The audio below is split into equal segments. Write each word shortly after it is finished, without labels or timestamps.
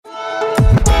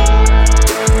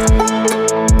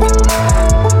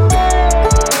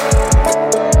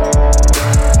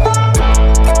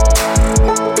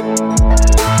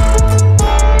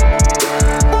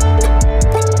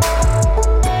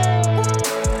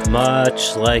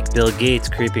Much like Bill Gates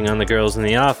creeping on the girls in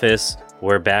the office,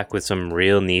 we're back with some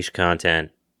real niche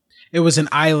content. It was an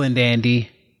island,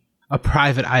 Andy. A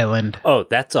private island. Oh,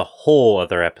 that's a whole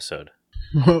other episode.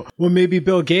 Well, maybe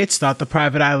Bill Gates thought the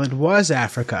private island was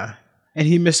Africa, and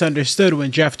he misunderstood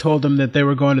when Jeff told him that they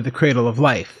were going to the cradle of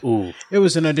life. Ooh. It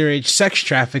was an underage sex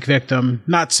traffic victim,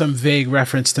 not some vague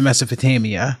reference to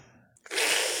Mesopotamia.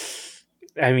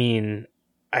 I mean,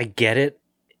 I get it.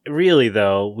 Really,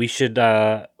 though, we should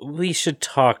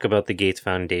talk about the Gates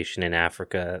Foundation in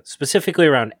Africa, specifically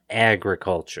around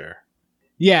agriculture.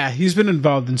 Yeah, he's been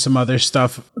involved in some other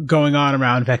stuff going on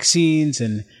around vaccines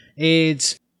and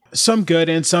AIDS. Some good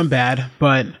and some bad,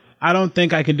 but I don't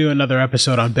think I can do another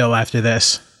episode on Bill after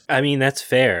this. I mean, that's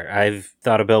fair. I've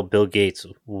thought about Bill Gates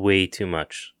way too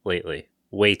much lately.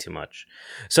 Way too much.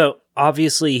 So,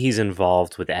 obviously, he's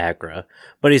involved with Agra,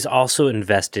 but he's also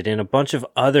invested in a bunch of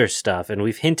other stuff, and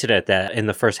we've hinted at that in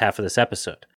the first half of this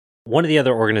episode. One of the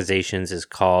other organizations is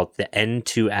called the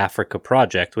N2 Africa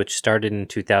Project, which started in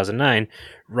 2009,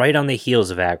 right on the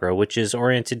heels of Agra, which is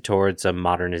oriented towards a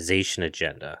modernization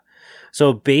agenda.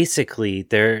 So basically,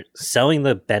 they're selling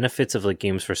the benefits of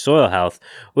legumes for soil health,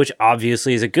 which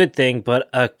obviously is a good thing, but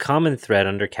a common thread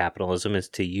under capitalism is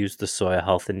to use the soil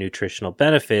health and nutritional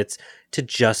benefits to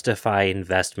justify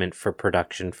investment for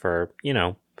production for,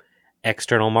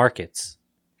 external markets.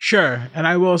 Sure, and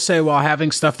I will say while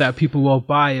having stuff that people will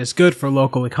buy is good for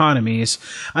local economies,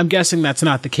 I'm guessing that's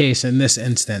not the case in this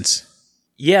instance.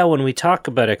 Yeah, when we talk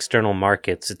about external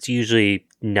markets, it's usually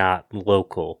not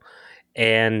local.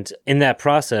 And in that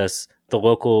process, the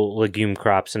local legume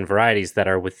crops and varieties that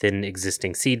are within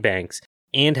existing seed banks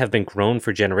and have been grown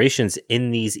for generations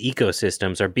in these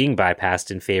ecosystems are being bypassed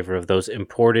in favor of those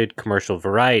imported commercial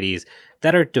varieties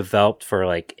that are developed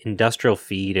for industrial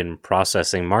feed and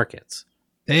processing markets.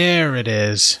 There it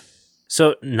is.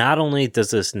 So not only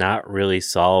does this not really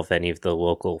solve any of the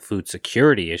local food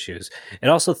security issues, it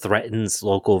also threatens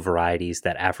local varieties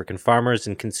that African farmers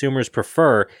and consumers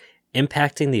prefer,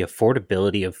 impacting the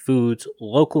affordability of foods,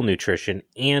 local nutrition,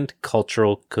 and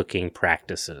cultural cooking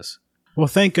practices. Well,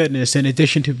 thank goodness, in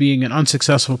addition to being an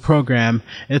unsuccessful program,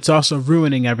 it's also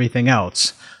ruining everything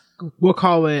else. We'll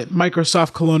call it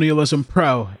Microsoft Colonialism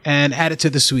Pro and add it to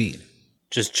the suite.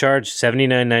 Just charge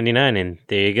 $79.99 and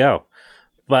there you go.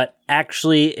 But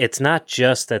actually, it's not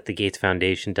just that the Gates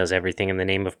Foundation does everything in the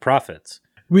name of profits.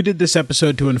 We did this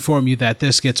episode to inform you that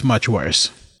this gets much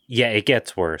worse. Yeah, it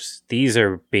gets worse. These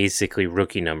are basically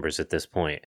rookie numbers at this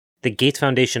point. The Gates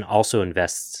Foundation also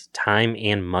invests time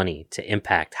and money to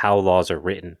impact how laws are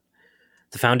written.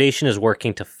 The foundation is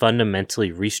working to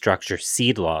fundamentally restructure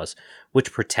seed laws,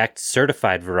 which protect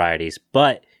certified varieties,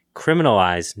 but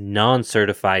criminalize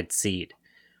non-certified seed.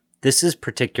 This is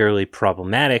particularly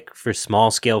problematic for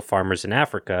small-scale farmers in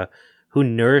Africa who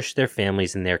nourish their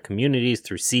families and their communities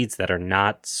through seeds that are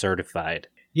not certified.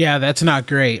 Yeah, that's not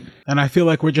great. And I feel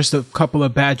like we're just a couple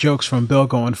of bad jokes from Bill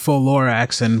going full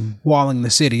Lorax and walling the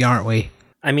city, aren't we?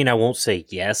 I mean, I won't say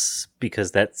yes,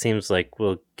 because that seems like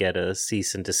we'll get a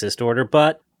cease and desist order,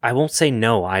 but I won't say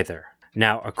no either.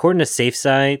 Now, according to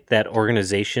SafeSide, that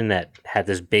organization that had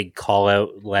this big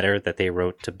call-out letter that they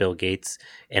wrote to Bill Gates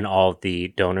and all of the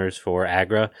donors for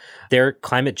Agra, their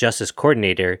climate justice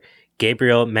coordinator,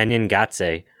 Gabriel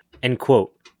Manyangatse, and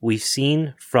quote, "We've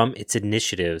seen from its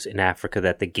initiatives in Africa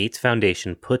that the Gates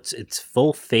Foundation puts its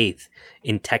full faith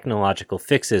in technological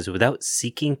fixes without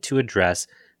seeking to address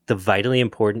the vitally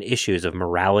important issues of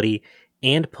morality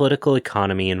and political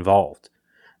economy involved.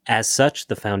 As such,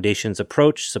 the Foundation's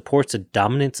approach supports a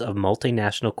dominance of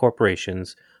multinational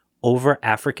corporations over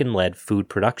African-led food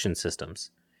production systems.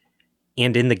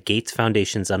 And in the Gates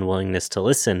Foundation's unwillingness to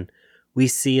listen, we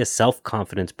see a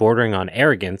self-confidence bordering on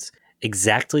arrogance,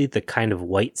 exactly the kind of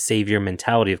white savior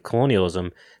mentality of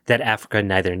colonialism that Africa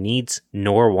neither needs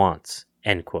nor wants,"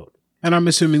 end quote. And I'm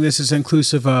assuming this is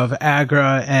inclusive of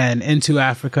Agra and Into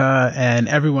Africa and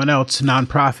everyone else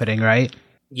non-profiting, right?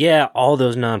 Yeah, all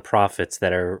those nonprofits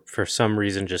that are for some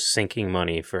reason just sinking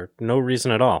money for no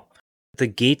reason at all. The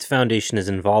Gates Foundation is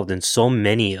involved in so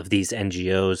many of these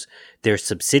NGOs, their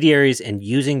subsidiaries, and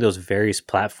using those various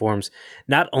platforms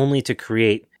not only to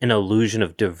create an illusion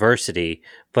of diversity,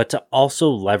 but to also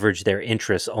leverage their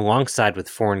interests alongside with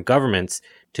foreign governments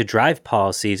to drive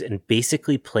policies and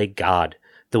basically play God,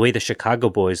 the way the Chicago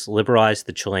Boys liberalized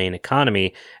the Chilean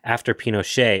economy after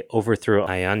Pinochet overthrew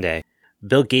Allende.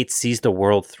 Bill Gates sees the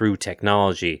world through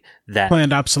technology that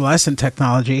Planned obsolescent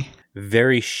technology.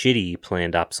 very shitty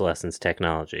planned obsolescence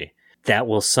technology that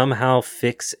will somehow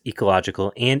fix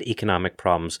ecological and economic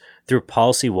problems through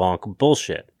policy wonk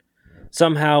bullshit.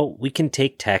 Somehow, we can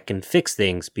take tech and fix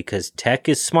things because tech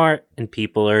is smart and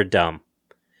people are dumb.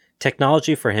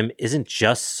 Technology for him isn't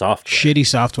just software. Shitty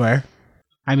software.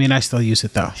 I mean, I still use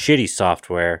it though. Shitty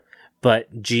software,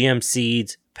 but GM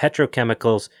seeds,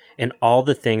 petrochemicals, and all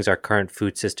the things our current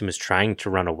food system is trying to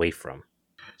run away from.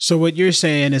 So what you're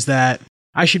saying is that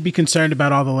I should be concerned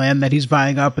about all the land that he's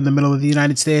buying up in the middle of the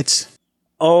United States?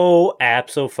 Oh,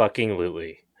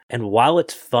 abso-fucking-lutely. And while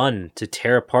it's fun to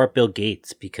tear apart Bill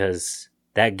Gates because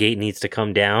that gate needs to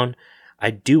come down, I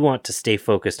do want to stay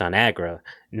focused on Agra,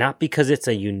 not because it's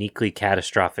a uniquely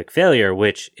catastrophic failure,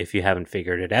 which, if you haven't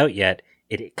figured it out yet,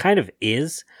 it kind of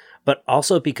is, but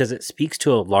also because it speaks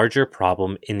to a larger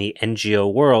problem in the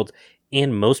NGO world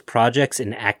and most projects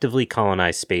in actively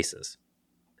colonized spaces.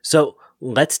 So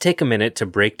let's take a minute to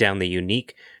break down the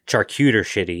unique charcuter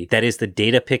shitty that is the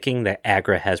data picking that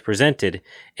Agra has presented.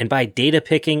 And by data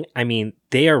picking, I mean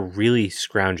they are really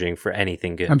scrounging for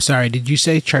anything good. I'm sorry, did you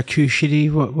say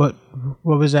charcuterie? What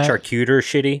was that? Charcuter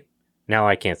shitty? Now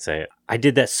I can't say it. I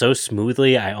did that so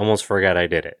smoothly, I almost forgot I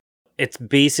did it. It's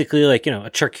basically like, a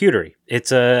charcuterie.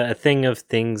 It's a thing of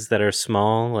things that are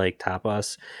small, like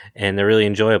tapas, and they're really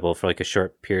enjoyable for like a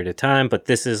short period of time. But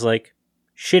this is like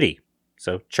shitty.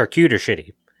 So charcuter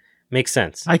shitty. Makes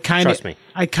sense. Trust me.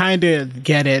 I kind of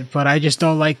get it, but I just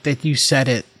don't like that you said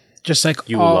it. Just like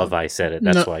you love I said it.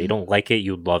 That's why. You don't like it,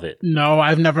 you love it. No,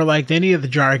 I've never liked any of the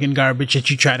jargon garbage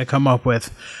that you try to come up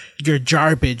with. Your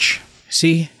garbage.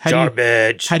 See?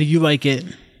 Garbage. How do you like it?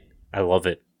 I love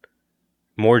it.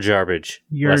 More garbage,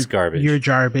 less garbage. Your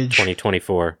garbage.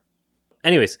 2024.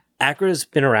 Anyways, Agra's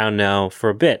been around now for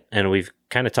a bit, and we've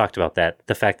kind of talked about that.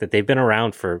 The fact that they've been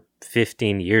around for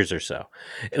 15 years or so.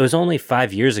 It was only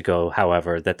 5 years ago,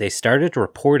 however, that they started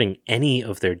reporting any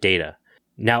of their data.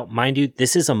 Now, mind you,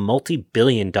 this is a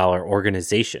multi-billion-dollar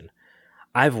organization.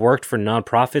 I've worked for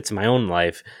nonprofits in my own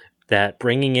life that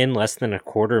bringing in less than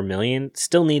 $250,000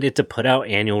 still needed to put out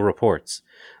annual reports.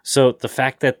 So the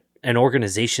fact that an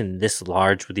organization this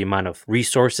large with the amount of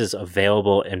resources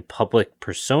available and public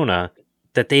persona,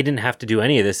 that they didn't have to do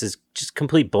any of this is just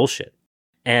complete bullshit.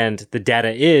 And the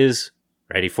data is,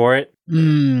 ready for it?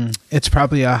 It's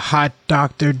probably a hot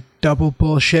doctor double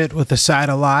bullshit with a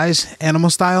side of lies, animal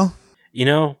style.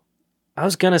 I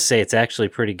was going to say it's actually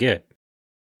pretty good.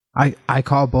 I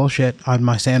call bullshit on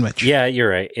my sandwich. Yeah,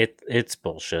 you're right. It's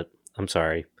bullshit. I'm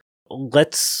sorry.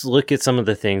 Let's look at some of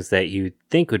the things that you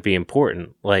think would be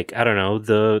important. Like, I don't know,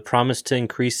 the promise to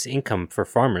increase income for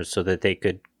farmers so that they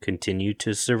could continue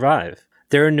to survive.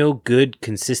 There are no good,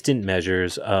 consistent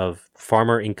measures of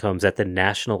farmer incomes at the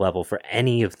national level for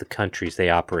any of the countries they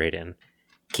operate in.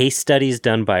 Case studies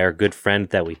done by our good friend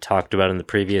that we talked about in the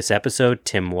previous episode,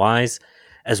 Tim Wise,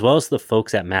 as well as the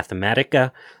folks at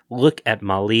Mathematica, look at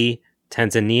Mali,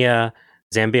 Tanzania,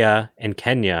 Zambia, and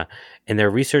Kenya, and their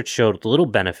research showed little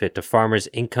benefit to farmers'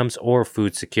 incomes or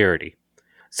food security.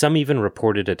 Some even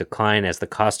reported a decline as the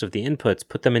cost of the inputs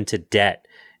put them into debt,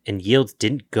 and yields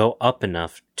didn't go up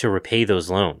enough to repay those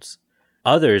loans.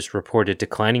 Others reported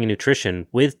declining nutrition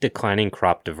with declining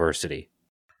crop diversity.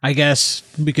 I guess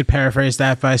we could paraphrase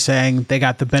that by saying they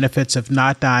got the benefits of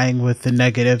not dying with the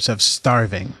negatives of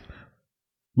starving.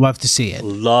 Love to see it.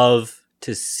 Love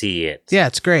to see it. Yeah,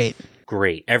 it's great.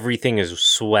 Great. Everything is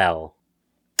swell.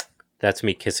 That's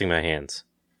me kissing my hands.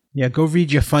 Yeah, go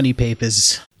read your funny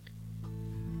papers.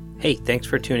 Hey, thanks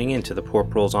for tuning in to the Poor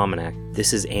Proles Almanac.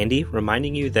 This is Andy,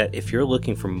 reminding you that if you're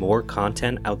looking for more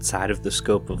content outside of the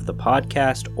scope of the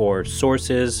podcast, or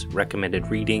sources, recommended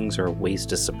readings, or ways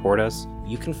to support us,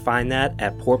 you can find that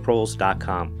at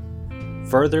poorproles.com.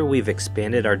 Further, we've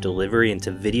expanded our delivery into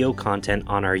video content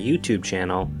on our YouTube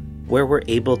channel, where we're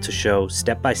able to show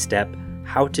step-by-step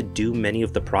how to do many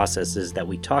of the processes that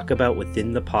we talk about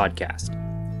within the podcast.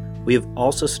 We have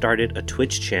also started a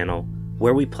Twitch channel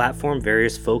where we platform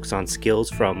various folks on skills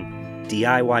from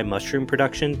DIY mushroom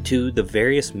production to the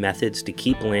various methods to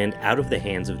keep land out of the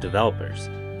hands of developers.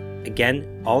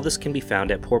 Again, all this can be found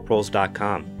at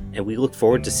poorproles.com, and we look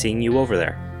forward to seeing you over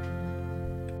there.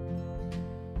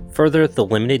 Further, the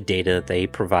limited data they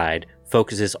provide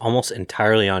focuses almost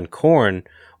entirely on corn,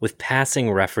 with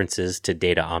passing references to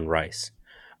data on rice.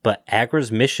 But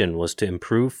Agra's mission was to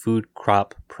improve food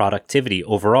crop productivity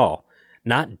overall,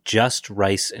 not just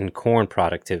rice and corn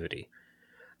productivity.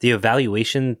 The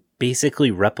evaluation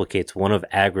basically replicates one of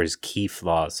Agra's key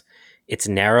flaws, its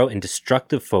narrow and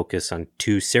destructive focus on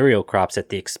two cereal crops at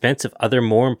the expense of other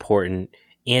more important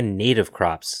and native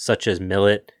crops such as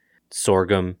millet,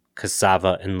 sorghum,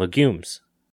 cassava, and legumes.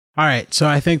 Alright, so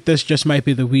I think this just might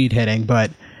be the weed hitting,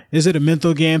 but is it a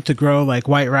mental game to grow like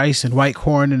white rice and white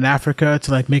corn in Africa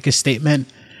to like make a statement?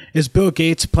 Is Bill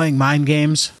Gates playing mind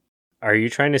games? Are you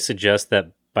trying to suggest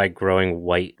that by growing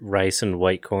white rice and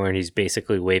white corn, he's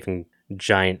basically waving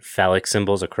giant phallic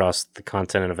symbols across the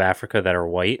continent of Africa that are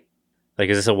white? Like,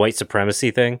 is this a white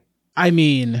supremacy thing? I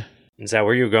mean, is that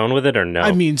where you're going with it, or no?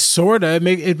 I mean, sorta.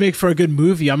 It'd make for a good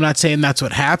movie. I'm not saying that's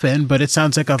what happened, but it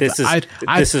sounds like this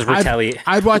is retaliation.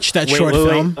 I'd watch that short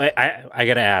film. I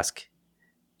gotta ask: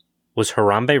 was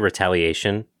Harambe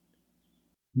retaliation?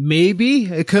 Maybe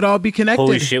it could all be connected.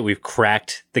 Holy shit, we've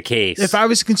cracked the case. If I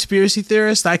was a conspiracy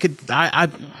theorist, I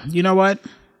you know what?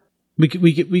 We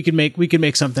could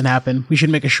make something happen. We should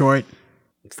make a short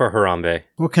for Harambe.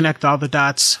 We'll connect all the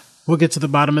dots. We'll get to the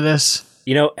bottom of this.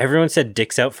 You know, everyone said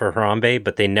dick's out for Harambe,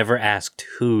 but they never asked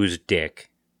whose dick.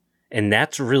 And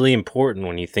that's really important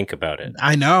when you think about it.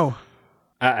 I know.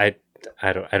 I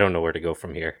don't know where to go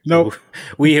from here. Nope.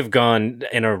 We have gone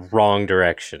in a wrong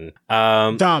direction.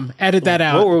 Dom, edit that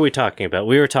out. What were we talking about?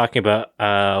 We were talking about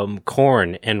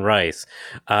corn and rice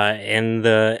and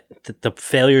the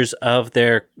failures of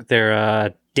their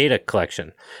data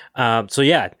collection. So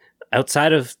yeah,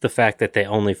 outside of the fact that they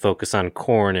only focus on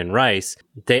corn and rice,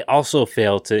 they also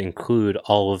fail to include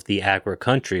all of the agri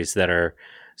countries that are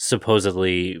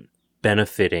supposedly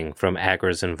benefiting from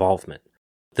agri's involvement.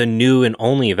 The new and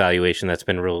only evaluation that's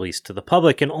been released to the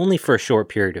public, and only for a short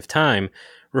period of time,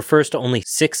 refers to only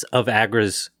 6 of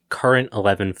AGRA's current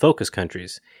 11 focus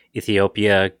countries: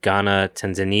 Ethiopia, Ghana,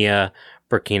 Tanzania,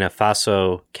 Burkina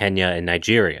Faso, Kenya, and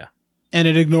Nigeria. And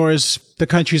it ignores the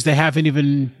countries they haven't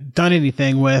even done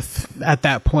anything with at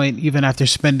that point, even after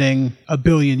spending $1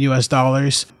 billion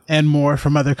US and more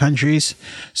from other countries.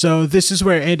 So this is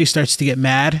where Andy starts to get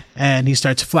mad and he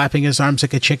starts flapping his arms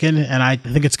like a chicken. And I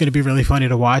think it's going to be really funny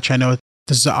to watch. I know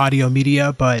this is audio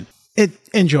media, but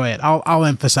enjoy it. I'll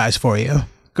emphasize for you.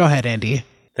 Go ahead, Andy.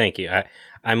 Thank you.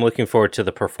 I'm looking forward to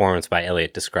the performance by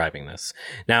Elliot describing this.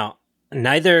 Now,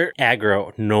 neither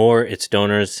AGRA nor its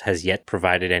donors has yet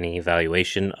provided any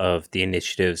evaluation of the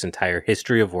initiative's entire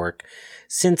history of work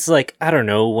since,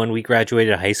 when we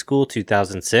graduated high school,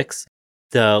 2006.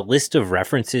 The list of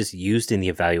references used in the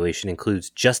evaluation includes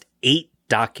just 8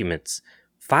 documents,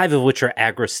 5 of which are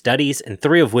AGRA studies and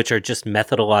 3 of which are just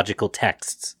methodological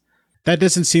texts. That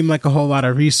doesn't seem like a whole lot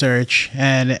of research,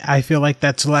 and I feel like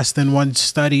that's less than 1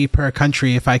 study per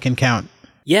country if I can count.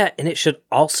 Yeah, and it should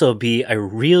also be a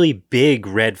really big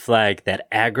red flag that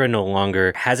AGRA no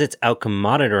longer has its outcome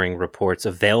monitoring reports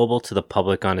available to the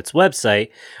public on its website,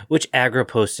 which AGRA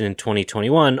posted in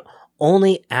 2021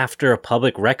 only after a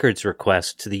public records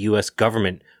request to the U.S.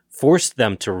 government forced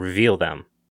them to reveal them.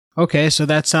 Okay, so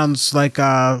that sounds like,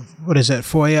 what is it,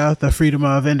 FOIA, the Freedom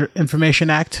of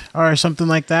Information Act, or something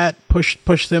like that?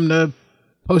 Push them to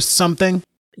post something?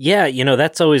 Yeah,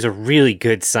 that's always a really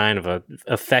good sign of a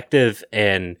effective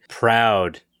and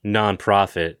proud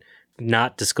nonprofit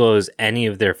not disclose any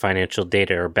of their financial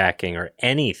data or backing or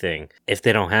anything if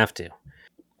they don't have to.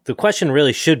 The question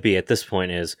really should be at this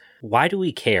point is, why do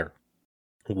we care?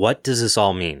 What does this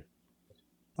all mean?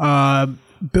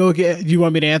 Bill Gates, you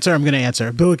want me to answer? I'm going to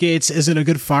answer. Bill Gates isn't a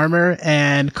good farmer,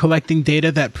 and collecting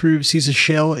data that proves he's a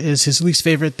shill is his least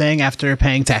favorite thing after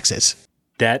paying taxes.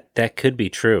 That could be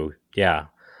true, yeah.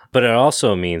 But it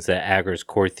also means that AGRA's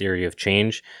core theory of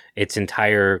change, its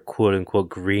entire quote-unquote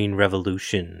green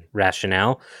revolution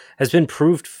rationale, has been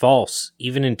proved false,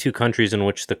 even in 2 countries in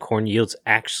which the corn yields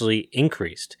actually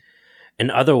increased. In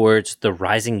other words, the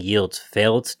rising yields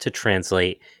failed to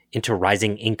translate into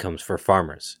rising incomes for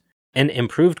farmers. And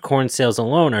improved corn sales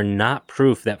alone are not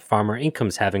proof that farmer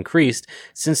incomes have increased,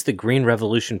 since the Green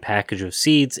Revolution package of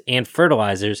seeds and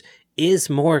fertilizers is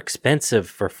more expensive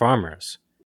for farmers.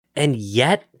 And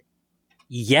yet,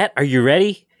 are you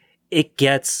ready? It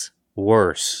gets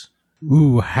worse.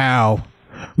 Ooh, how?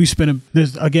 We spent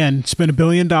 $1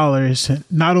 billion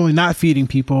not only not feeding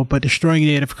people, but destroying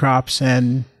native crops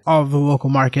and all of the local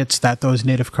markets that those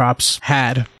native crops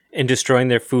had. And destroying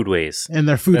their foodways. And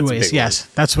their foodways, yes.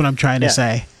 That's what I'm trying to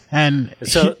say. And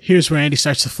so, here's where Andy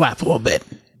starts to flap a little bit.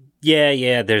 Yeah,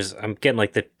 I'm getting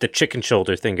like the chicken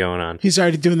shoulder thing going on. He's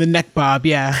already doing the neck bob,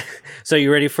 yeah. So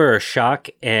you ready for a shock?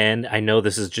 And I know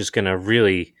this is just going to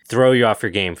really throw you off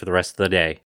your game for the rest of the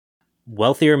day.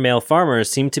 Wealthier male farmers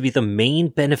seem to be the main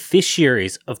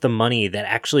beneficiaries of the money that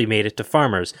actually made it to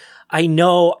farmers. I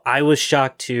know I was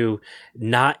shocked too.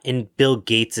 Not in Bill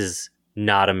Gates's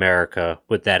Not America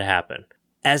would that happen.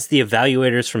 As the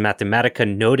evaluators from Mathematica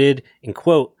noted, in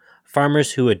quote,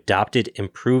 farmers who adopted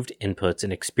improved inputs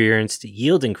and experienced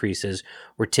yield increases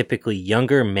were typically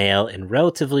younger, male, and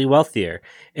relatively wealthier.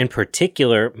 In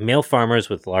particular, male farmers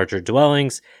with larger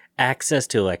dwellings, access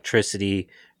to electricity,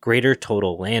 greater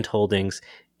total land holdings,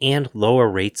 and lower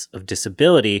rates of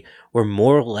disability were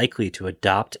more likely to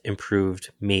adopt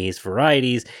improved maize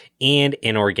varieties and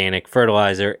inorganic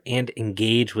fertilizer and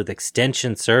engage with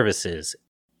extension services.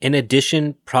 In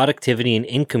addition, productivity and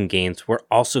income gains were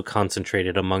also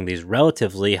concentrated among these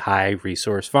relatively high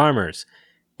resource farmers.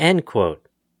 End quote.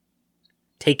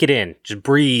 Take it in. Just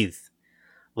breathe.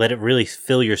 Let it really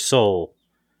fill your soul.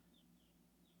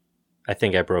 I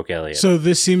think I broke Elliot. So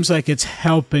this seems like it's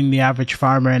helping the average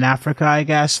farmer in Africa, I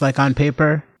guess, like on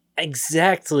paper.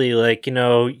 Exactly. Like,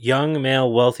 young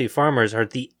male wealthy farmers are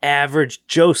the average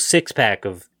Joe Sixpack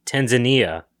of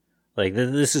Tanzania. Like,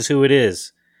 this is who it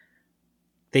is.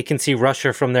 They can see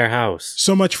Russia from their house.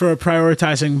 So much for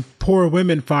prioritizing poor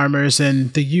women farmers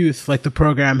and the youth, like the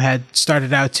program had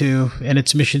started out to in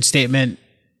its mission statement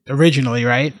originally,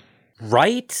 right?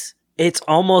 Right? It's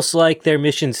almost like their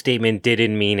mission statement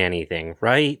didn't mean anything,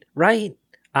 right? Right?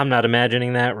 I'm not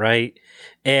imagining that, right?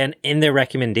 And in their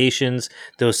recommendations,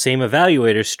 those same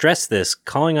evaluators stress this,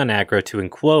 calling on AGRA to,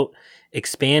 quote,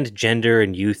 expand gender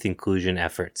and youth inclusion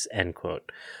efforts, end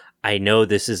quote. I know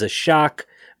this is a shock,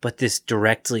 but this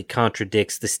directly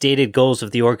contradicts the stated goals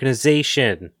of the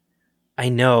organization. I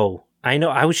know.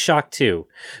 I was shocked too.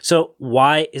 So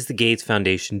why is the Gates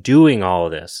Foundation doing all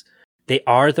of this? They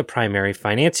are the primary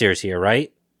financiers here,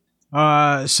 right?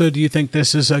 So do you think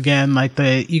this is, again, like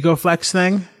the ego flex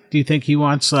thing? Do you think he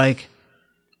wants, like,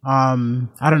 I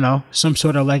don't know, some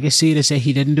sort of legacy to say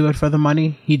he didn't do it for the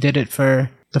money? He did it for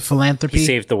the philanthropy? He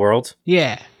saved the world?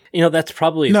 Yeah. That's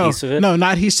probably a piece of it. No,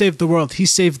 not he saved the world. He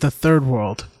saved the third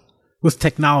world with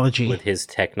technology. With his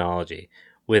technology.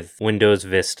 With Windows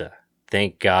Vista.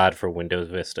 Thank God for Windows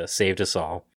Vista. Saved us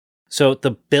all. So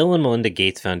the Bill and Melinda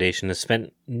Gates Foundation has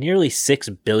spent nearly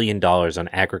 $6 billion on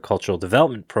agricultural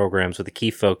development programs with a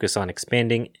key focus on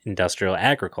expanding industrial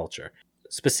agriculture,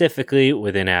 specifically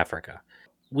within Africa.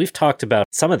 We've talked about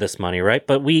some of this money, right?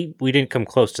 But we didn't come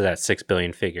close to that $6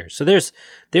 billion figure. So there's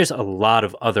a lot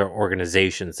of other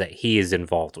organizations that he is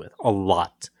involved with, a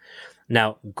lot.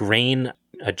 Now, Grain,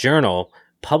 a journal,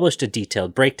 published a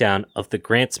detailed breakdown of the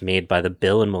grants made by the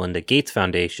Bill and Melinda Gates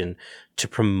Foundation to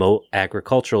promote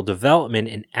agricultural development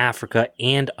in Africa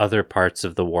and other parts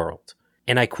of the world.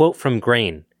 And I quote from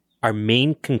Grain, "Our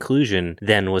main conclusion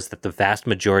then was that the vast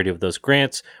majority of those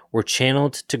grants were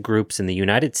channeled to groups in the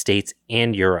United States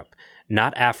and Europe,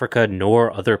 not Africa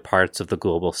nor other parts of the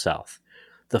global south.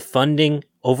 The funding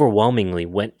overwhelmingly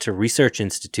went to research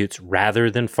institutes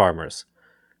rather than farmers.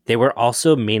 They were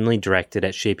also mainly directed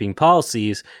at shaping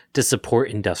policies to support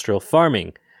industrial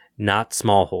farming, not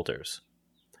smallholders.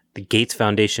 The Gates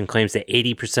Foundation claims that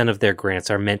 80% of their grants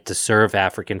are meant to serve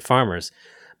African farmers,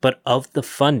 but of the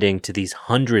funding to these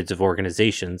hundreds of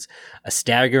organizations, a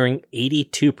staggering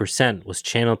 82% was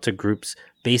channeled to groups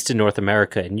based in North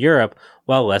America and Europe,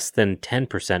 while less than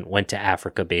 10% went to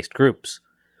Africa-based groups.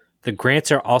 The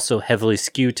grants are also heavily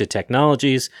skewed to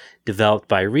technologies developed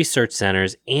by research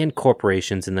centers and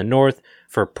corporations in the North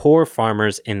for poor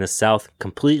farmers in the South,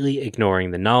 completely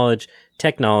ignoring the knowledge,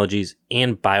 technologies,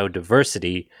 and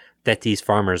biodiversity that these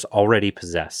farmers already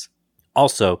possess.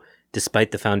 Also, despite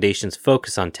the Foundation's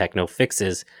focus on techno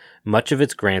fixes, much of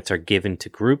its grants are given to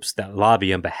groups that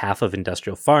lobby on behalf of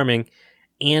industrial farming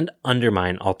and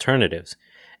undermine alternatives."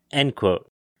 End quote.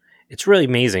 It's really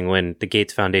amazing when the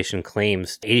Gates Foundation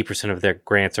claims 80% of their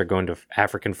grants are going to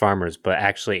African farmers, but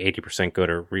actually 80% go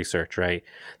to research, right?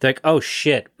 They're like, oh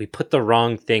shit, we put the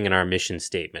wrong thing in our mission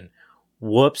statement.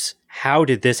 Whoops, how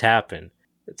did this happen?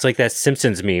 It's like that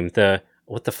Simpsons meme,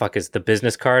 what the fuck is the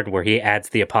business card where he adds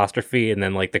the apostrophe and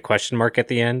then like the question mark at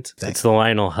the end? It's the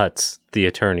Lionel Hutz, the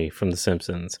attorney from The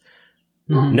Simpsons.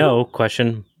 Mm-hmm. No,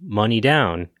 question, money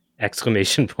down,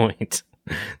 exclamation point.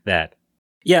 That.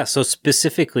 Yeah, so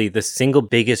specifically, the single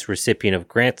biggest recipient of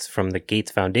grants from the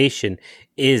Gates Foundation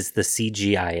is the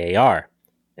CGIAR.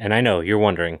 And I know, you're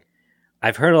wondering,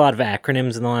 I've heard a lot of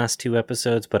acronyms in the last 2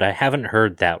 episodes, but I haven't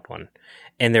heard that one.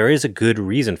 And there is a good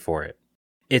reason for it.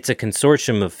 It's a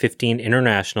consortium of 15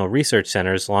 international research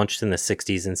centers launched in the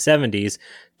 60s and 70s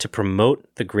to promote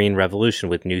the green revolution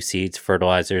with new seeds,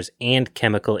 fertilizers, and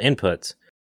chemical inputs.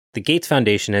 The Gates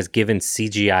Foundation has given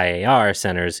CGIAR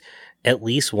centers at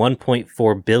least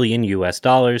 $1.4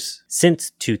 billion since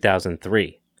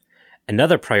 2003.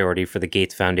 Another priority for the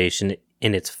Gates Foundation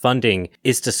in its funding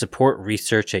is to support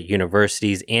research at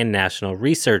universities and national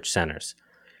research centers.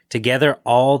 Together,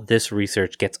 all this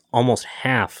research gets almost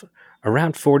half,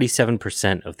 around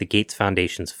 47% of the Gates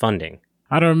Foundation's funding.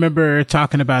 I don't remember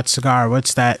talking about Cigar.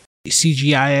 What's that?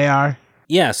 CGIAR?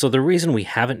 Yeah, so the reason we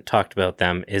haven't talked about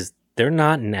them is they're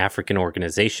not an African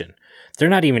organization. They're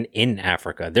not even in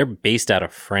Africa. They're based out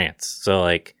of France. So,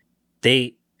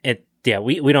 Yeah,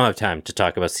 we don't have time to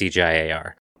talk about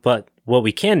CGIAR. But what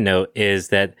we can note is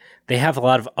that they have a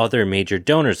lot of other major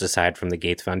donors aside from the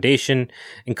Gates Foundation,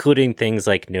 including things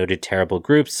like noted terrible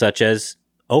groups such as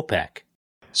OPEC.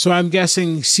 So I'm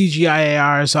guessing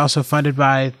CGIAR is also funded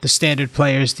by the standard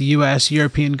players, the US,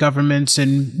 European governments,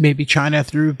 and maybe China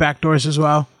through backdoors as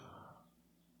well.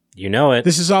 You know it.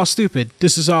 This is all stupid.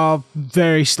 This is all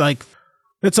very,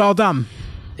 it's all dumb.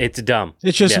 It's dumb.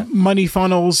 It's just money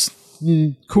funnels.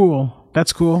 Cool.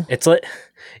 That's cool. It's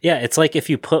like if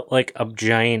you put like a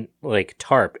giant like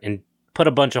tarp and put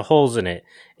a bunch of holes in it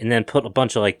and then put a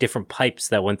bunch of like different pipes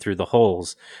that went through the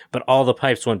holes, but all the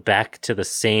pipes went back to the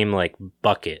same like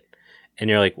bucket. And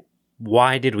you're like,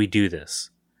 why did we do this?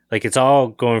 Like, it's all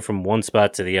going from one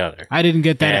spot to the other. I didn't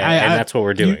get that. And that's what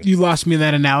we're doing. You lost me in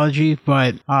that analogy,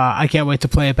 but I can't wait to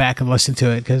play it back and listen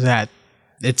to it because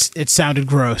it sounded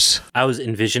gross. I was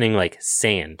envisioning like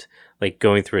sand, like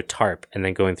going through a tarp and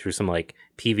then going through some like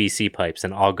PVC pipes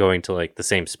and all going to like the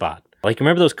same spot. Like,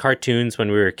 remember those cartoons when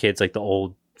we were kids, like the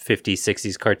old 50s,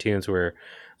 60s cartoons where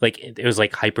like it was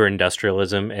like hyper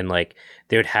industrialism and like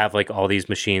they would have like all these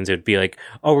machines. It would be like,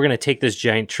 oh, we're going to take this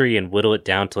giant tree and whittle it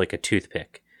down to like a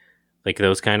toothpick. Like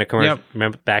those kind of commercials. Yep.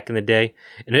 Remember back in the day?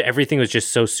 And everything was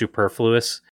just so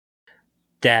superfluous.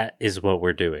 That is what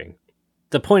we're doing.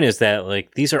 The point is that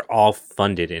like these are all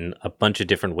funded in a bunch of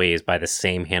different ways by the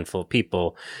same handful of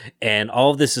people. And all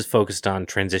of this is focused on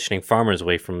transitioning farmers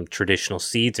away from traditional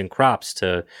seeds and crops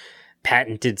to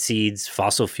patented seeds,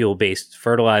 fossil fuel-based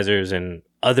fertilizers, and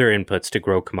other inputs to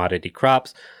grow commodity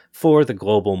crops for the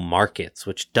global markets,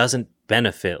 which doesn't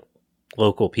benefit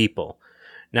local people.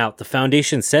 Now, the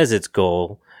foundation says its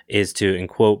goal is to, in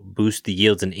quote, boost the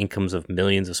yields and incomes of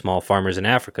millions of small farmers in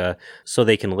Africa so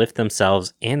they can lift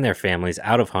themselves and their families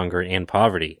out of hunger and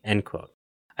poverty, end quote.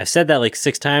 I've said that like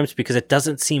 6 times because it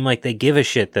doesn't seem like they give a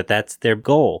shit that that's their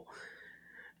goal.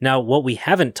 Now, what we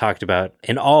haven't talked about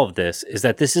in all of this is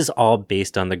that this is all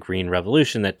based on the Green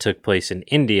Revolution that took place in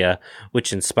India,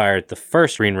 which inspired the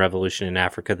first Green Revolution in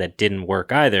Africa that didn't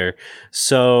work either.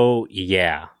 So,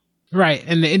 yeah. Right,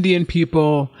 and the Indian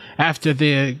people, after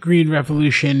the Green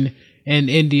Revolution in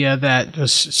India that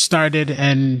was started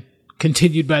and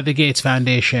continued by the Gates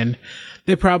Foundation,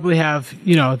 they probably have,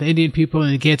 the Indian people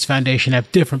and the Gates Foundation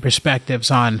have different perspectives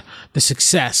on the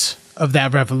success of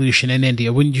that revolution in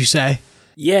India, wouldn't you say?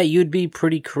 Yeah, you'd be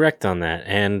pretty correct on that.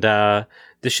 And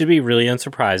this should be really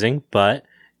unsurprising, but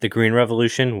the Green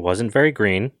Revolution wasn't very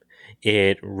green.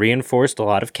 It reinforced a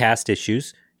lot of caste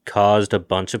issues, caused a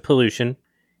bunch of pollution,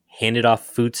 handed off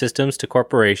food systems to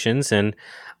corporations. And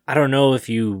I don't know if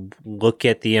you look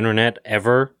at the internet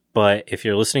ever, but if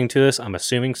you're listening to this, I'm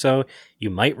assuming so. You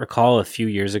might recall a few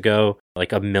years ago,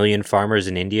 like 1 million farmers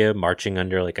in India marching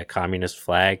under like a communist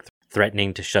flag,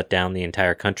 threatening to shut down the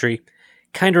entire country.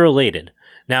 Kind of related.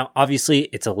 Now, obviously,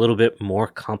 it's a little bit more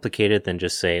complicated than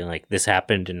just saying like this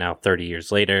happened and now 30 years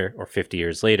later or 50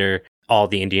 years later, all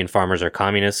the Indian farmers are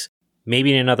communists.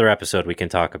 Maybe in another episode we can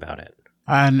talk about it.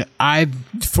 And I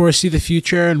foresee the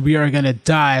future, and we are going to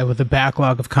die with a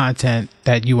backlog of content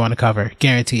that you want to cover.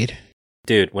 Guaranteed.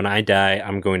 Dude, when I die,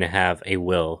 I'm going to have a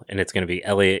will, and it's going to be,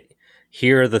 Elliot,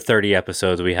 here are the 30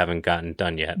 episodes we haven't gotten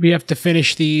done yet. We have to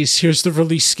finish these. Here's the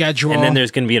release schedule. And then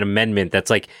there's going to be an amendment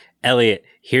that's like, Elliot,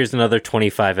 here's another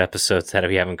 25 episodes that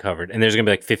we haven't covered. And there's going to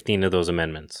be like 15 of those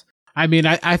amendments. I mean,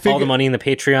 I think all the money in the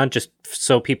Patreon, just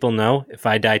so people know, if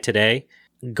I die today,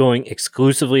 going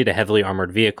exclusively to heavily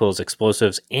armored vehicles,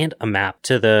 explosives, and a map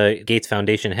to the Gates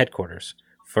Foundation headquarters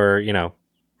for,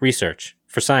 research,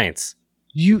 for science.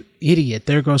 You idiot.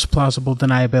 There goes plausible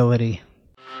deniability.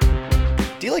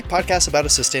 Do you like podcasts about a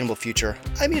sustainable future?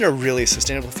 I mean a really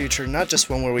sustainable future, not just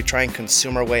one where we try and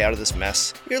consume our way out of this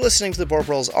mess. You're listening to the Borp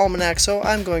Rolls Almanac, so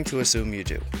I'm going to assume you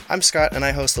do. I'm Scott, and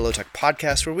I host the Low Tech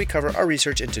Podcast, where we cover our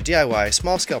research into DIY,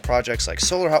 small-scale projects like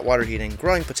solar hot water heating,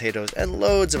 growing potatoes, and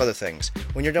loads of other things.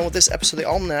 When you're done with this episode of the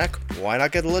Almanac, why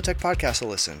not give the Low Tech Podcast a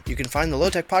listen? You can find the Low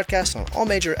Tech Podcast on all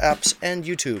major apps and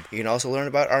YouTube. You can also learn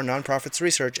about our nonprofit's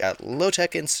research at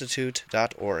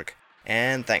lowtechinstitute.org.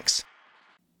 And thanks.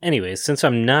 Anyways, since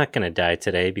I'm not going to die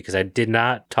today because I did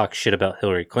not talk shit about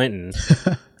Hillary Clinton,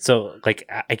 so like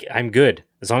I'm good.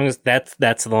 As long as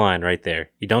that's the line right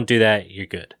there. You don't do that, you're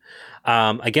good.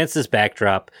 Against this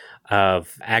backdrop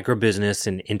of agribusiness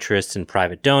and interests in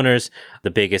private donors, the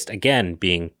biggest, again,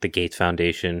 being the Gates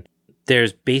Foundation,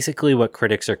 there's basically what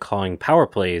critics are calling power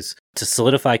plays to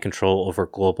solidify control over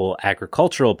global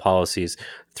agricultural policies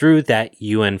through that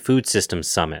UN Food Systems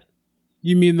Summit.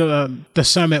 You mean the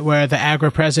summit where the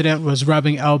agri-president was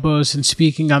rubbing elbows and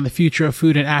speaking on the future of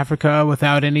food in Africa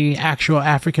without any actual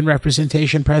African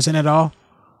representation present at all?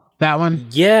 That one?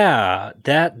 Yeah,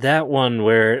 that one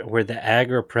where the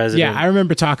Agra president Yeah, I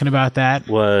remember talking about that.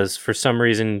 was for some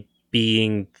reason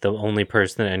being the only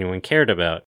person that anyone cared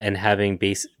about and having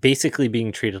basically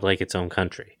being treated like its own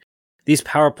country. These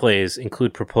power plays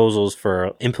include proposals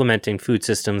for implementing food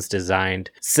systems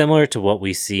designed similar to what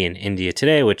we see in India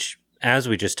today, which, as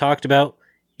we just talked about,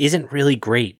 isn't really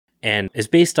great and is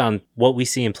based on what we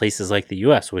see in places like the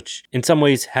US, which in some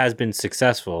ways has been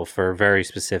successful for very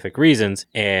specific reasons,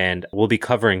 and we'll be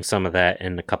covering some of that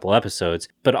in a couple episodes.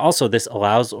 But also this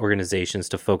allows organizations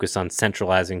to focus on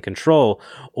centralizing control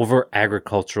over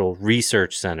agricultural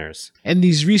research centers. And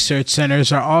these research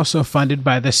centers are also funded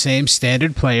by the same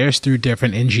standard players through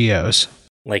different NGOs.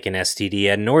 Like an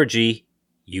STD and Norgy,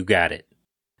 you got it.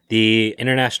 The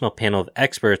International Panel of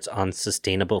Experts on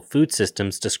Sustainable Food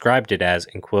Systems described it as,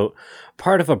 in quote,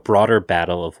 part of a broader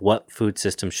battle of what food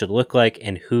systems should look like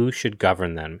and who should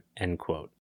govern them, end quote.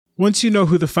 Once you know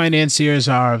who the financiers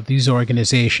are of these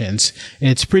organizations,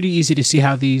 it's pretty easy to see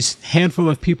how these handful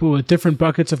of people with different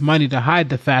buckets of money to hide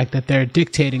the fact that they're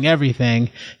dictating everything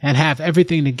and have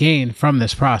everything to gain from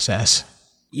this process.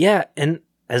 Yeah, and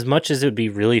as much as it would be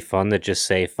really fun to just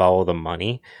say follow the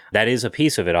money, that is a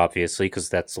piece of it, obviously, because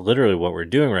that's literally what we're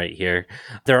doing right here.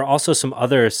 There are also some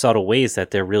other subtle ways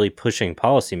that they're really pushing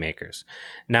policymakers.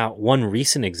 Now, one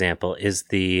recent example is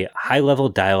the high-level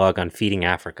dialogue on feeding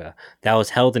Africa that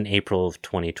was held in April of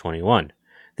 2021.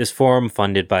 This forum,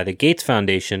 funded by the Gates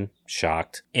Foundation,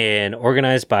 shocked, and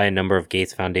organized by a number of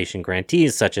Gates Foundation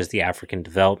grantees such as the African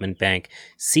Development Bank,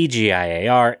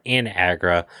 CGIAR, and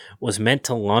AGRA, was meant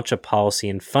to launch a policy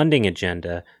and funding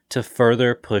agenda to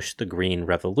further push the green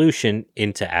revolution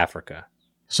into Africa.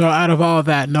 So out of all of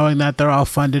that, knowing that they're all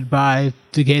funded by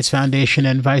the Gates Foundation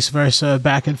and vice versa,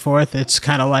 back and forth, it's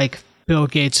kind of like Bill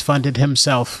Gates funded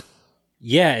himself.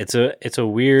 Yeah, it's a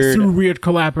weird... through weird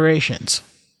collaborations.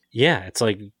 Yeah, it's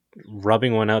like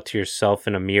rubbing one out to yourself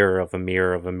in a mirror of a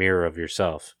mirror of a mirror of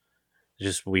yourself. It's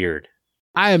just weird.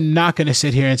 I am not going to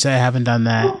sit here and say I haven't done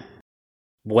that.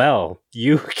 Well,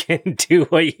 you can do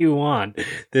what you want.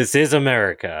 This is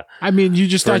America. I mean, you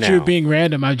just thought you were being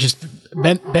random. I've just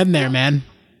been there, man.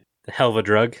 Hell of a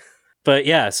drug. But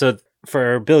yeah, so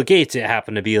for Bill Gates, it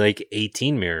happened to be like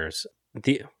 18 mirrors.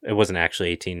 It wasn't actually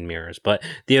 18 mirrors, but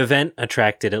the event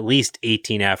attracted at least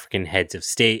 18 African heads of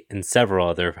state and several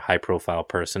other high-profile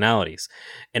personalities.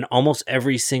 And almost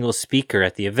every single speaker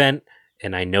at the event,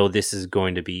 and I know this is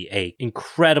going to be an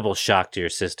incredible shock to your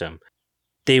system,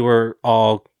 they were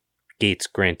all Gates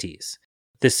grantees.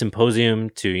 This symposium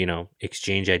to,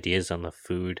 exchange ideas on the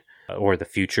food or the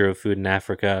future of food in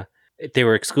Africa, they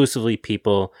were exclusively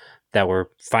people that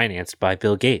were financed by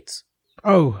Bill Gates.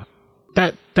 Oh,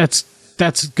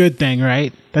 that's a good thing,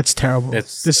 right? That's terrible.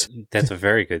 That's a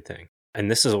very good thing. And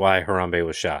this is why Harambe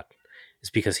was shot. It's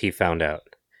because he found out.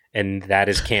 And that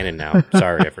is canon now.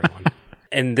 Sorry, everyone.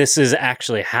 And this is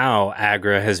actually how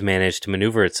AGRA has managed to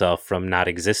maneuver itself from not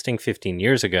existing 15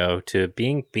 years ago to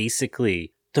being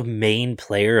basically the main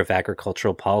player of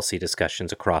agricultural policy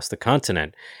discussions across the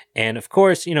continent. And of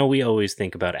course, we always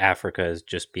think about Africa as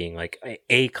just being like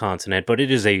a continent, but it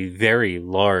is a very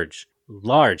large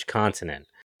continent.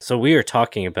 So we are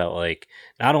talking about like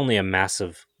not only a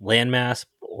massive landmass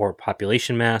or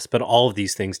population mass, but all of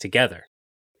these things together.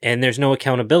 And there's no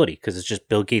accountability because it's just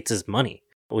Bill Gates' money,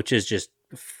 which is just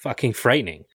fucking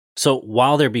frightening. So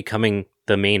while they're becoming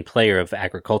the main player of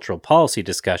agricultural policy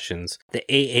discussions, the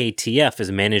AATF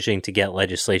is managing to get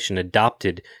legislation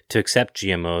adopted to accept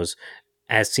GMOs,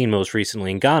 as seen most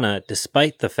recently in Ghana,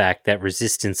 despite the fact that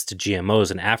resistance to GMOs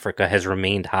in Africa has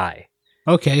remained high.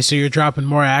 Okay, so you're dropping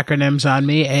more acronyms on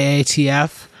me.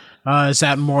 AATF. Is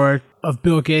that more of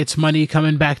Bill Gates' money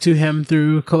coming back to him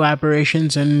through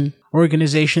collaborations and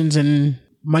organizations and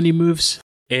money moves?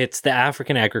 It's the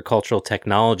African Agricultural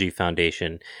Technology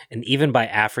Foundation, and even by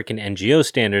African NGO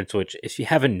standards, which, if you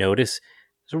haven't noticed,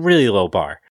 is a really low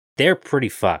bar. They're pretty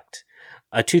fucked.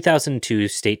 A 2002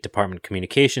 State Department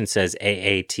communication says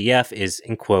AATF is,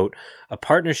 in quote, a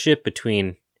partnership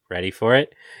between, ready for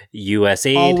it,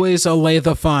 USAID. Always allay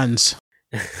the funds.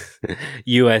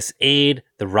 USAID,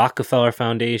 the Rockefeller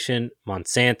Foundation,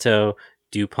 Monsanto,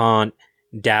 DuPont,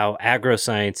 Dow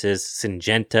AgroSciences,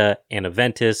 Syngenta, and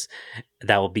Aventis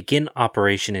that will begin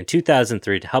operation in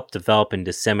 2003 to help develop and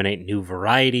disseminate new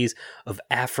varieties of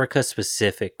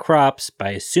Africa-specific crops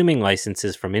by assuming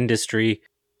licenses from industry,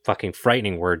 fucking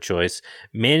frightening word choice,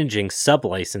 managing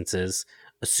sub-licenses,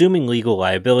 assuming legal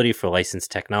liability for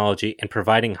licensed technology, and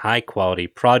providing high-quality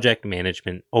project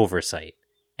management oversight.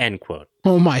 End quote.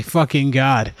 Oh my fucking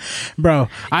God. Bro,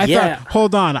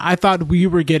 I thought we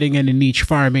were getting into niche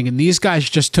farming and these guys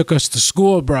just took us to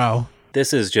school, bro.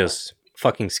 This is just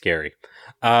fucking scary.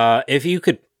 If you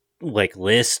could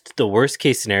list the worst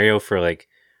case scenario for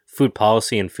food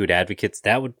policy and food advocates,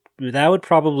 that would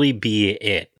probably be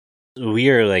it. We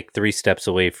are 3 steps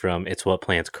away from It's What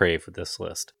Plants Crave with this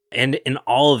list. And in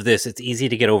all of this, it's easy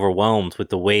to get overwhelmed with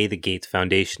the way the Gates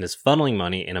Foundation is funneling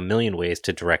money in a million ways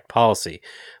to direct policy.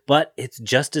 But it's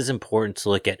just as important to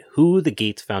look at who the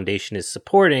Gates Foundation is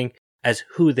supporting as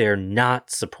who they're not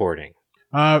supporting.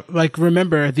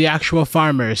 Remember, the actual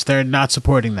farmers, they're not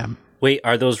supporting them. Wait,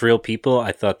 are those real people?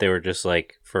 I thought they were just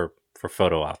for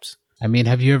photo ops. I mean,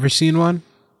 have you ever seen one?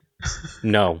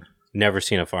 No, never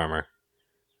seen a farmer.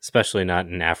 Especially not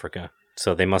in Africa.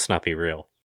 So they must not be real.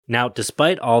 Now,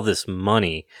 despite all this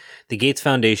money, the Gates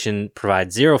Foundation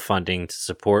provides zero funding to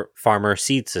support farmer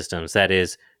seed systems. That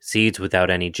is, seeds without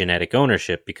any genetic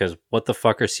ownership, because what the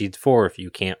fuck are seeds for if you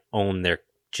can't own their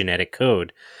genetic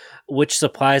code? Which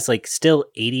supplies still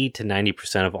 80 to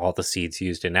 90% of all the seeds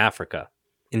used in Africa.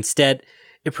 Instead,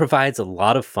 it provides a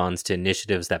lot of funds to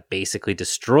initiatives that basically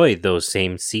destroy those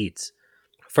same seeds.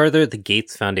 Further, the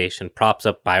Gates Foundation props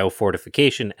up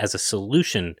biofortification as a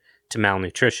solution to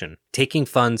malnutrition, taking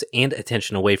funds and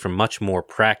attention away from much more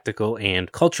practical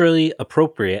and culturally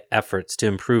appropriate efforts to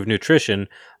improve nutrition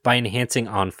by enhancing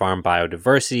on-farm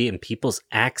biodiversity and people's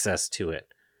access to it.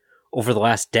 Over the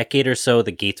last decade or so,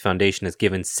 the Gates Foundation has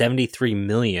given $73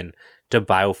 million to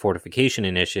biofortification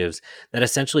initiatives that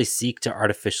essentially seek to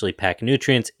artificially pack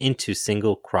nutrients into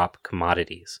single crop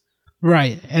commodities.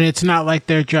 Right, and it's not like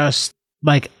they're just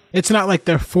it's not like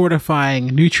they're fortifying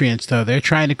nutrients, though. They're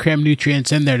trying to cram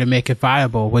nutrients in there to make it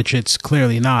viable, which it's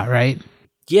clearly not, right?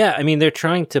 Yeah, I mean, they're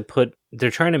trying to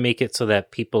make it so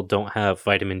that people don't have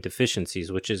vitamin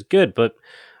deficiencies, which is good, but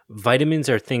vitamins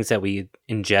are things that we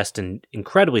ingest in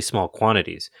incredibly small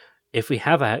quantities. If we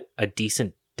have a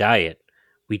decent diet,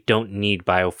 we don't need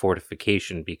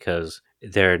biofortification because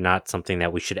they're not something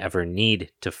that we should ever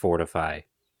need to fortify.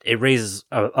 It raises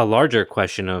a larger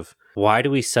question of, why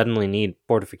do we suddenly need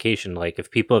fortification?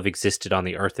 If people have existed on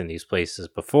the earth in these places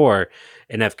before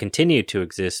and have continued to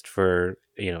exist for,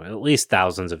 at least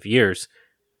thousands of years,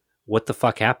 what the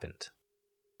fuck happened?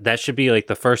 That should be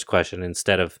the first question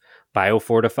instead of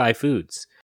biofortify foods.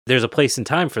 There's a place and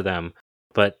time for them,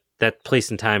 but that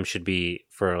place and time should be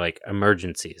for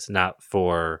emergencies, not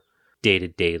for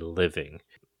day-to-day living.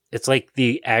 It's like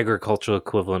the agricultural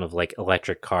equivalent of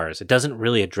electric cars. It doesn't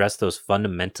really address those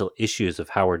fundamental issues of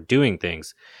how we're doing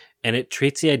things. And it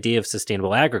treats the idea of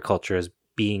sustainable agriculture as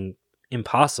being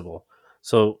impossible.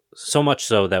 So much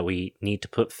so that we need to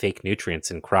put fake nutrients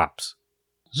in crops.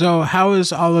 So how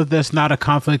is all of this not a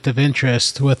conflict of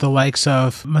interest with the likes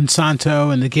of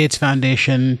Monsanto and the Gates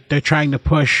Foundation? They're trying to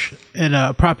push in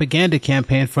a propaganda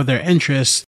campaign for their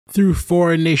interests through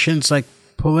foreign nations'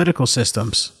 political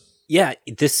systems. Yeah,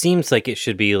 this seems like it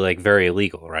should be very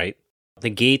illegal, right? The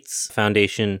Gates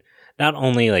Foundation not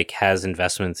only has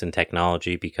investments in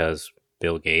technology because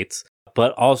Bill Gates,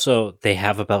 but also they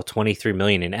have about 23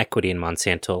 million in equity in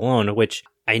Monsanto alone, which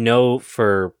I know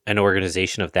for an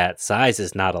organization of that size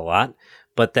is not a lot,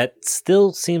 but that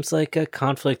still seems like a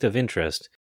conflict of interest.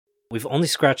 We've only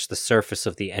scratched the surface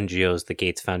of the NGOs the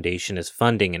Gates Foundation is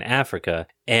funding in Africa,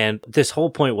 and this whole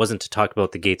point wasn't to talk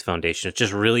about the Gates Foundation. It's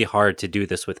just really hard to do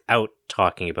this without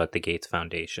talking about the Gates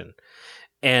Foundation.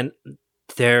 And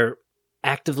they're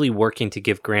actively working to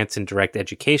give grants and direct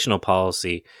educational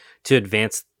policy to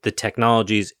advance the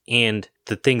technologies and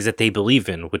the things that they believe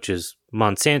in, which is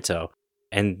Monsanto,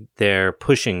 and they're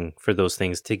pushing for those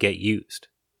things to get used.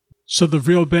 So the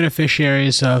real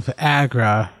beneficiaries of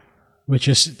AGRA, which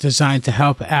is designed to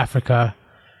help Africa,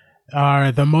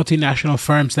 are the multinational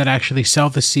firms that actually sell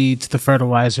the seeds, the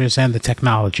fertilizers, and the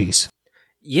technologies.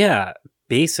 Yeah,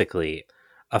 basically.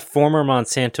 A former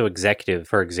Monsanto executive,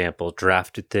 for example,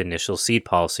 drafted the initial seed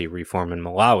policy reform in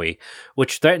Malawi,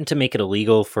 which threatened to make it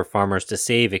illegal for farmers to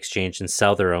save, exchange, and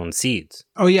sell their own seeds.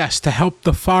 Oh, yes, to help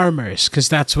the farmers, because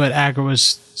that's what AGRA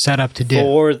was set up to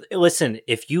do. Listen,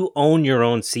 if you own your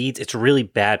own seeds, it's really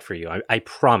bad for you. I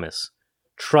promise.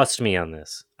 Trust me on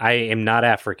this. I am not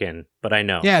African, but I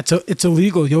know. Yeah, it's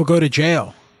illegal. You'll go to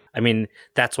jail. I mean,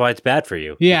 that's why it's bad for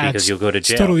you. Yeah, because you'll go to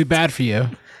jail. It's totally bad for you.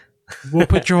 We'll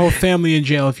put your whole family in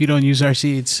jail if you don't use our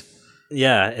seeds.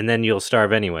 Yeah, and then you'll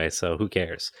starve anyway, so who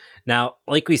cares? Now,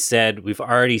 like we said, we've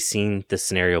already seen this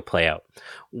scenario play out.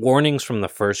 Warnings from the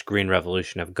first Green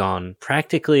Revolution have gone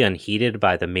practically unheeded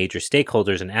by the major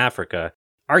stakeholders in Africa,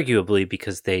 arguably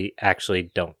because they actually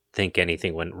don't think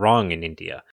anything went wrong in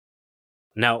India.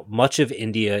 Now, much of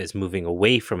India is moving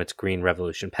away from its Green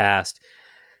Revolution past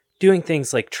doing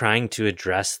things like trying to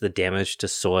address the damage to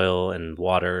soil and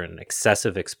water and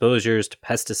excessive exposures to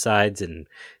pesticides and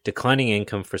declining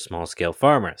income for small-scale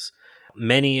farmers.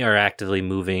 Many are actively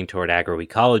moving toward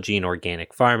agroecology and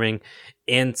organic farming,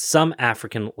 and some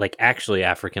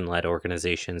African-led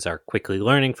organizations are quickly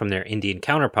learning from their Indian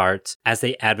counterparts as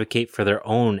they advocate for their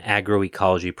own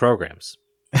agroecology programs.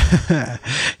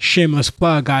 Shameless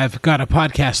plug, I've got a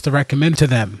podcast to recommend to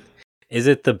them. Is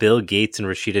it the Bill Gates and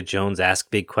Rashida Jones Ask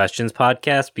Big Questions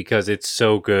podcast? Because it's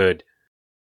so good.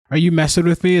 Are you messing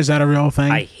with me? Is that a real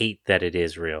thing? I hate that it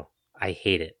is real. I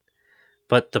hate it.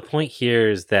 But the point here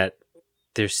is that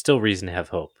there's still reason to have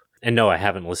hope. And no, I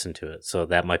haven't listened to it, so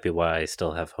that might be why I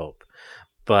still have hope.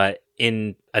 But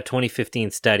in a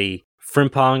 2015 study,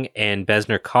 Frimpong and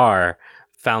Besner-Carr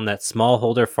found that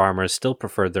smallholder farmers still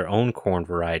preferred their own corn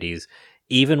varieties,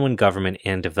 even when government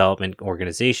and development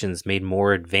organizations made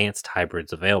more advanced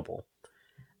hybrids available.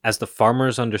 As the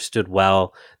farmers understood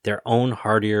well, their own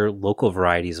hardier local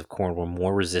varieties of corn were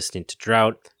more resistant to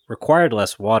drought, required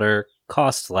less water,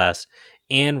 cost less,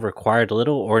 and required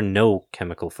little or no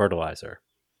chemical fertilizer.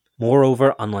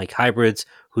 Moreover, unlike hybrids,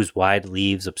 whose wide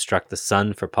leaves obstruct the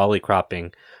sun for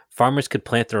polycropping, farmers could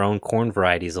plant their own corn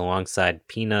varieties alongside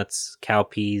peanuts,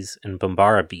 cowpeas, and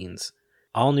bambara beans,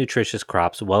 all nutritious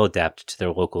crops well adapted to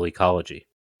their local ecology.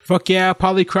 Fuck yeah,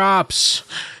 polycrops!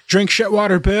 Drink shit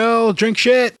water, Bill! Drink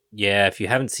shit! Yeah, if you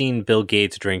haven't seen Bill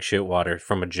Gates drink shit water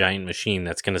from a giant machine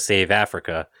that's going to save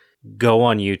Africa, go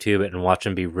on YouTube and watch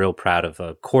him be real proud of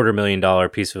a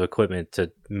 $250,000 piece of equipment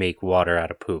to make water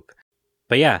out of poop.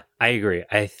 But yeah, I agree.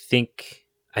 I think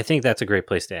that's a great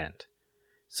place to end.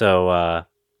 So,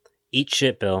 eat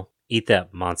shit, Bill. Eat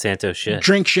that Monsanto shit.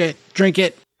 Drink shit. Drink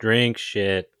it. Drink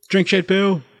shit. Drink shit,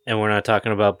 Bill. And we're not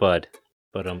talking about Bud.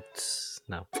 But,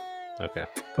 no. Okay.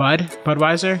 Bud?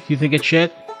 Budweiser? You think it's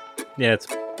shit? Yeah,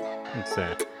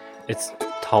 it's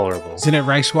tolerable. Isn't it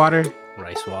rice water?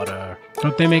 Rice water.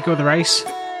 Don't they make it with rice?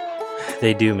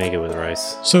 They do make it with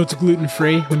rice. So it's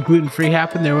gluten-free. When gluten-free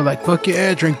happened, they were like, fuck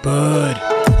yeah, drink Bud.